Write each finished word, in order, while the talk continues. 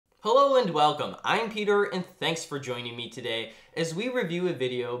Hello and welcome, I'm Peter and thanks for joining me today as we review a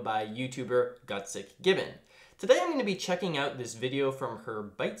video by YouTuber Gutsick Gibbon. Today I'm going to be checking out this video from her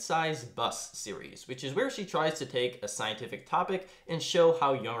Bite-Sized Bus series, which is where she tries to take a scientific topic and show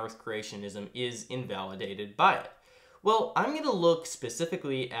how young Earth creationism is invalidated by it. Well, I'm going to look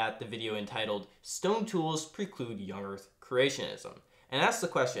specifically at the video entitled Stone Tools Preclude Young Earth Creationism and ask the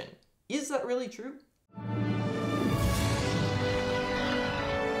question, is that really true?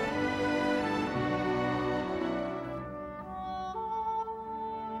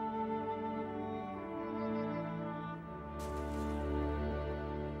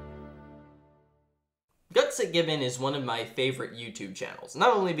 Gutsick Gibbon is one of my favorite YouTube channels,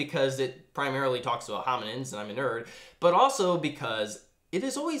 not only because it primarily talks about hominins and I'm a nerd, but also because it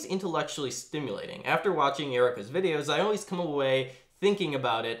is always intellectually stimulating. After watching Erika's videos, I always come away thinking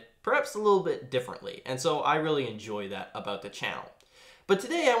about it perhaps a little bit differently, and so I really enjoy that about the channel. But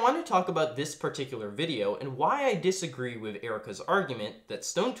today I want to talk about this particular video and why I disagree with Erika's argument that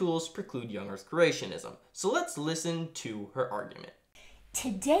stone tools preclude young Earth creationism. So let's listen to her argument.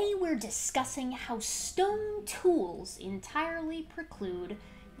 Today we're discussing how stone tools entirely preclude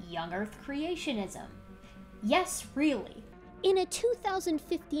young Earth creationism. Yes, really. In a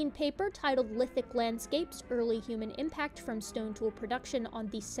 2015 paper titled Lithic Landscapes, Early Human Impact from Stone Tool Production on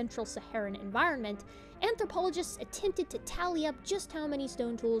the Central Saharan Environment, anthropologists attempted to tally up just how many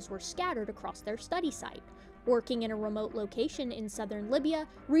stone tools were scattered across their study site. Working in a remote location in southern Libya,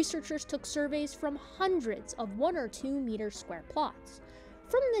 researchers took surveys from hundreds of 1 or 2 meter square plots.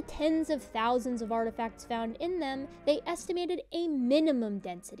 From the tens of thousands of artifacts found in them, they estimated a minimum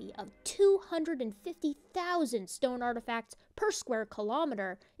density of 250,000 stone artifacts per square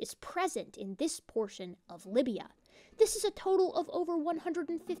kilometer is present in this portion of Libya. This is a total of over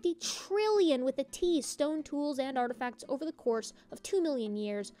 150 trillion with a T stone tools and artifacts over the course of 2 million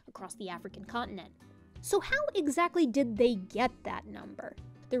years across the African continent. So how exactly did they get that number?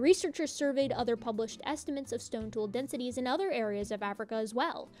 The researchers surveyed other published estimates of stone tool densities in other areas of Africa as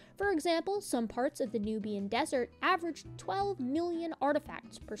well. For example, some parts of the Nubian desert averaged 12 million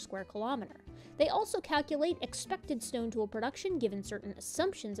artifacts per square kilometer. They also calculate expected stone tool production given certain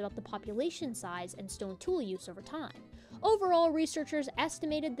assumptions about the population size and stone tool use over time. Overall, researchers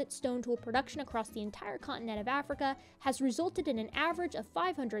estimated that stone tool production across the entire continent of Africa has resulted in an average of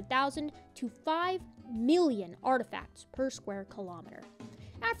 500,000 to 5 million artifacts per square kilometer.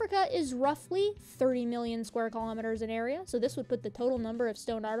 Africa is roughly 30 million square kilometers in area, so this would put the total number of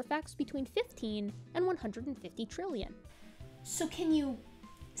stone artifacts between 15 and 150 trillion. So can you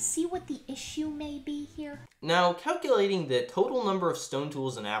see what the issue may be here? Now, calculating the total number of stone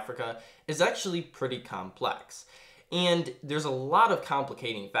tools in Africa is actually pretty complex. And there's a lot of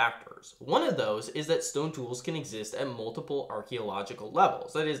complicating factors. One of those is that stone tools can exist at multiple archaeological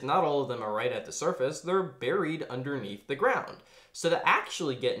levels. That is, not all of them are right at the surface, they're buried underneath the ground. So to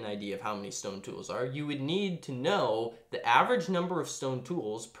actually get an idea of how many stone tools are, you would need to know the average number of stone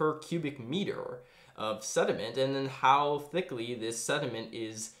tools per cubic meter of sediment and then how thickly this sediment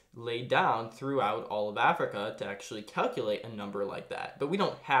is laid down throughout all of Africa to actually calculate a number like that. But we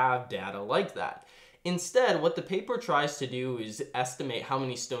don't have data like that. Instead, what the paper tries to do is estimate how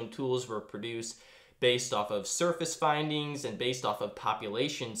many stone tools were produced based off of surface findings and based off of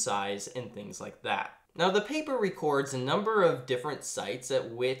population size and things like that. Now, the paper records a number of different sites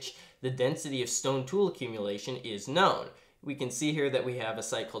at which the density of stone tool accumulation is known. We can see here that we have a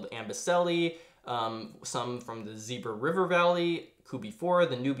site called Amboseli, some from the Zebra River Valley, Kubi4,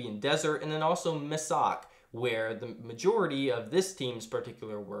 the Nubian Desert, and then also Mesak, where the majority of this team's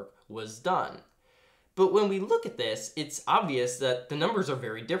particular work was done. But when we look at this, it's obvious that the numbers are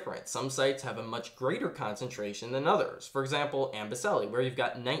very different. Some sites have a much greater concentration than others. For example, Amboseli, where you've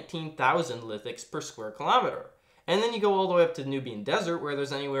got 19,000 lithics per square kilometer. And then you go all the way up to the Nubian Desert, where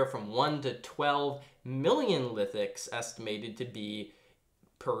there's anywhere from 1 to 12 million lithics estimated to be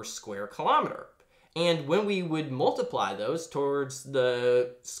per square kilometer. And when we would multiply those towards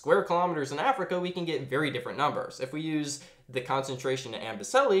the square kilometers in Africa, we can get very different numbers. If we use the concentration at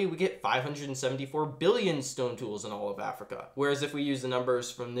Amboseli, we get 574 billion stone tools in all of Africa. Whereas if we use the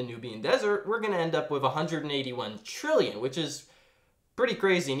numbers from the Nubian Desert, we're going to end up with 181 trillion, which is pretty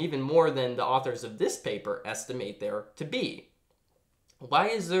crazy and even more than the authors of this paper estimate there to be. Why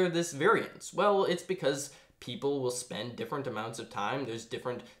is there this variance? Well, it's because people will spend different amounts of time, there's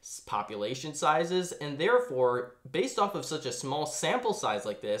different population sizes, and therefore, based off of such a small sample size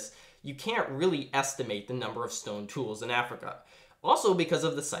like this, you can't really estimate the number of stone tools in Africa. Also because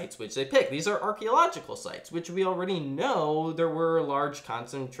of the sites which they pick. These are archaeological sites, which we already know there were large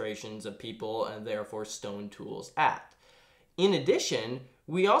concentrations of people and therefore stone tools at. In addition,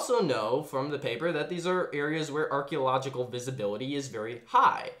 We also know from the paper that these are areas where archaeological visibility is very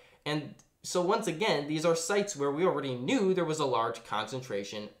high. And so once again, these are sites where we already knew there was a large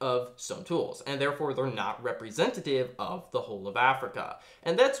concentration of stone tools, and therefore they're not representative of the whole of Africa.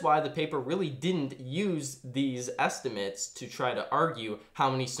 And that's why the paper really didn't use these estimates to try to argue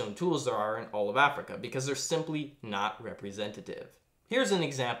how many stone tools there are in all of Africa, because they're simply not representative. Here's an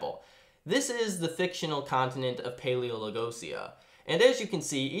example. This is the fictional continent of Paleolagosia. And as you can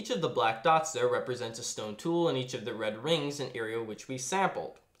see, each of the black dots there represents a stone tool, and each of the red rings an area which we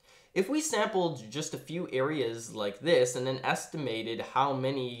sampled. If we sampled just a few areas like this and then estimated how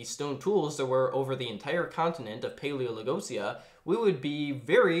many stone tools there were over the entire continent of Paleolagosia, we would be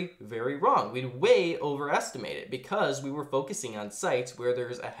very, very wrong. We'd way overestimate it because we were focusing on sites where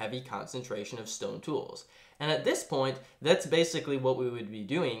there's a heavy concentration of stone tools. And at this point, that's basically what we would be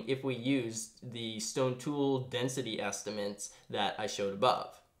doing if we used the stone tool density estimates that I showed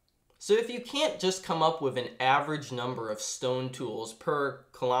above. So if you can't just come up with an average number of stone tools per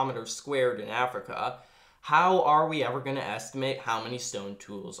kilometer squared in Africa, how are we ever going to estimate how many stone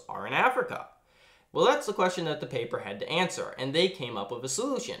tools are in Africa? Well, that's the question that the paper had to answer, and they came up with a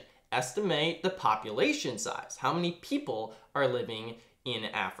solution. Estimate the population size, how many people are living in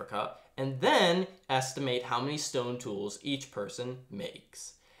Africa, and then estimate how many stone tools each person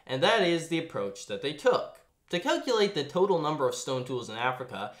makes. And that is the approach that they took. To calculate the total number of stone tools in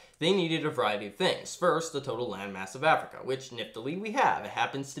Africa, they needed a variety of things. First, the total landmass of Africa, which niftily we have. It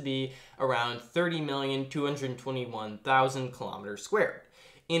happens to be around 30,221,000 kilometers squared.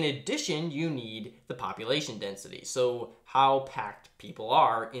 In addition, you need the population density, so how packed people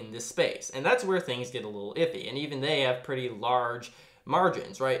are in this space. And that's where things get a little iffy, and even they have pretty large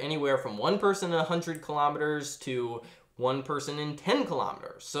margins, right? Anywhere from 1 person in 100 kilometers to 1 person in 10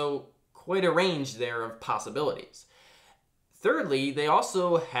 kilometers. So quite a range there of possibilities. Thirdly, they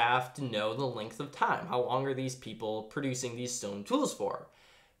also have to know the length of time. How long are these people producing these stone tools for?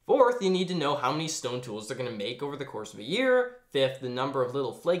 Fourth, you need to know how many stone tools they're going to make over the course of a year. Fifth, the number of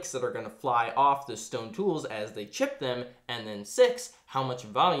little flakes that are going to fly off the stone tools as they chip them. And then sixth, how much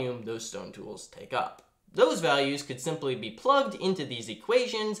volume those stone tools take up. Those values could simply be plugged into these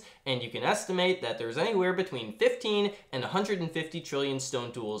equations, and you can estimate that there's anywhere between 15 and 150 trillion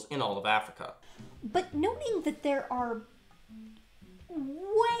stone tools in all of Africa. But noting that there are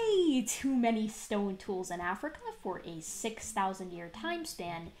way too many stone tools in Africa for a 6,000-year time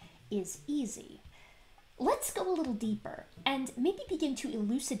span is easy. Let's go a little deeper and maybe begin to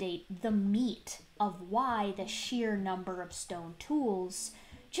elucidate the meat of why the sheer number of stone tools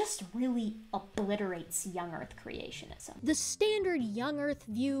just really obliterates young Earth creationism. The standard young Earth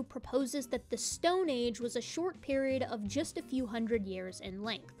view proposes that the Stone Age was a short period of just a few hundred years in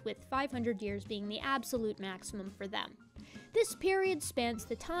length, with 500 years being the absolute maximum for them. This period spans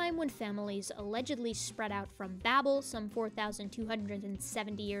the time when families allegedly spread out from Babel some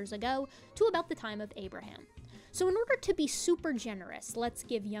 4,270 years ago to about the time of Abraham. So in order to be super generous, let's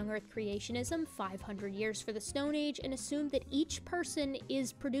give young Earth creationism 500 years for the Stone Age and assume that each person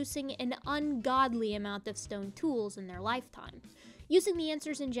is producing an ungodly amount of stone tools in their lifetime. Using the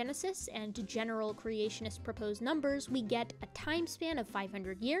answers in Genesis and general creationist proposed numbers, we get a time span of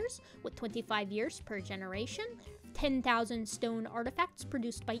 500 years, with 25 years per generation, 10,000 stone artifacts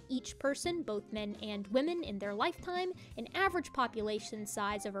produced by each person, both men and women, in their lifetime, an average population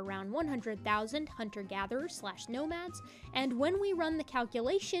size of around 100,000 hunter-gatherers/nomads, and when we run the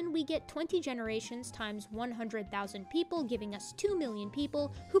calculation, we get 20 generations times 100,000 people, giving us 2 million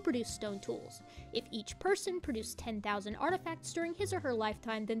people who produce stone tools. If each person produced 10,000 artifacts during his or her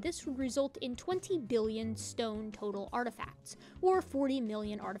lifetime, then this would result in 20 billion stone total artifacts, or 40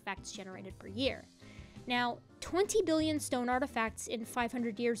 million artifacts generated per year. Now, 20 billion stone artifacts in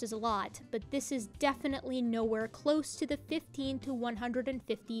 500 years is a lot, but this is definitely nowhere close to the 15 to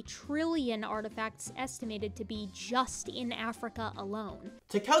 150 trillion artifacts estimated to be just in Africa alone.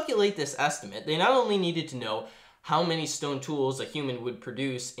 To calculate this estimate, they not only needed to know how many stone tools a human would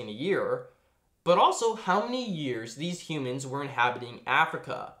produce in a year, but also how many years these humans were inhabiting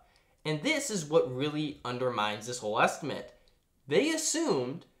Africa. And this is what really undermines this whole estimate. They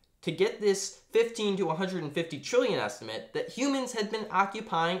assumed, to get this 15 to 150 trillion estimate, that humans had been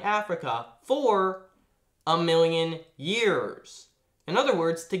occupying Africa for 1 million years. In other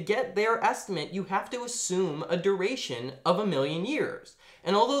words, to get their estimate, you have to assume a duration of 1 million years.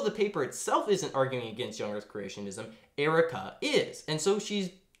 And although the paper itself isn't arguing against young Earth creationism, Erika is. And so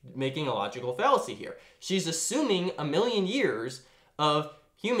she's making a logical fallacy here. She's assuming 1 million years of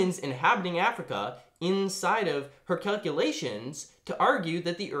humans inhabiting Africa inside of her calculations to argue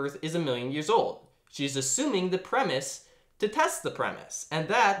that the Earth is 1 million years old. She's assuming the premise to test the premise, and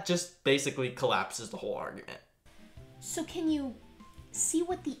that just basically collapses the whole argument. So can you see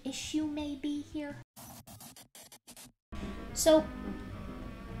what the issue may be here? So,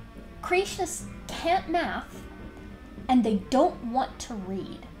 creationists can't math, and they don't want to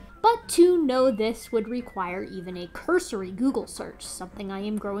read. But to know this would require even a cursory Google search, something I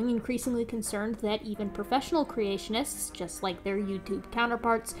am growing increasingly concerned that even professional creationists, just like their YouTube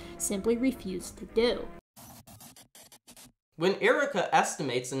counterparts, simply refuse to do. When Erika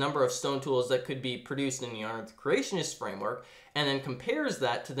estimates the number of stone tools that could be produced in the young earth creationist framework, and then compares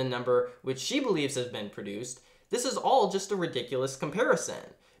that to the number which she believes has been produced, this is all just a ridiculous comparison,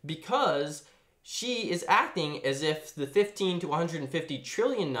 because she is acting as if the 15 to 150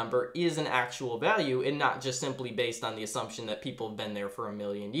 trillion number is an actual value and not just simply based on the assumption that people have been there for a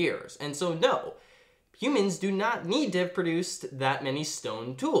million years. And so no, humans do not need to have produced that many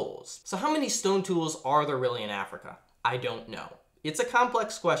stone tools. So how many stone tools are there really in Africa? I don't know. It's a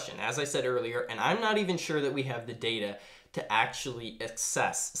complex question, as I said earlier, and I'm not even sure that we have the data to actually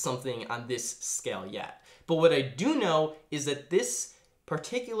assess something on this scale yet. But what I do know is that this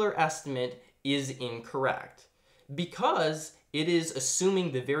particular estimate is incorrect, because it is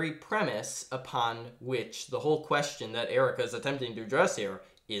assuming the very premise upon which the whole question that Erika is attempting to address here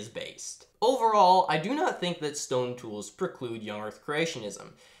is based. Overall, I do not think that stone tools preclude young earth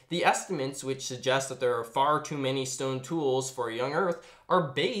creationism. The estimates which suggest that there are far too many stone tools for young earth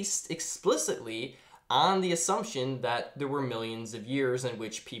are based explicitly on the assumption that there were millions of years in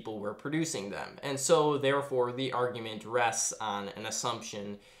which people were producing them. And so therefore the argument rests on an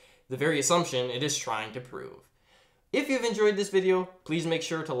assumption, the very assumption it is trying to prove. If you've enjoyed this video, please make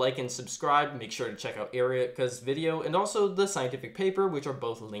sure to like and subscribe. Make sure to check out Erika's video and also the scientific paper, which are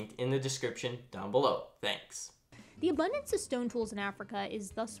both linked in the description down below. Thanks. The abundance of stone tools in Africa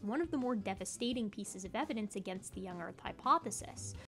is thus one of the more devastating pieces of evidence against the young earth hypothesis.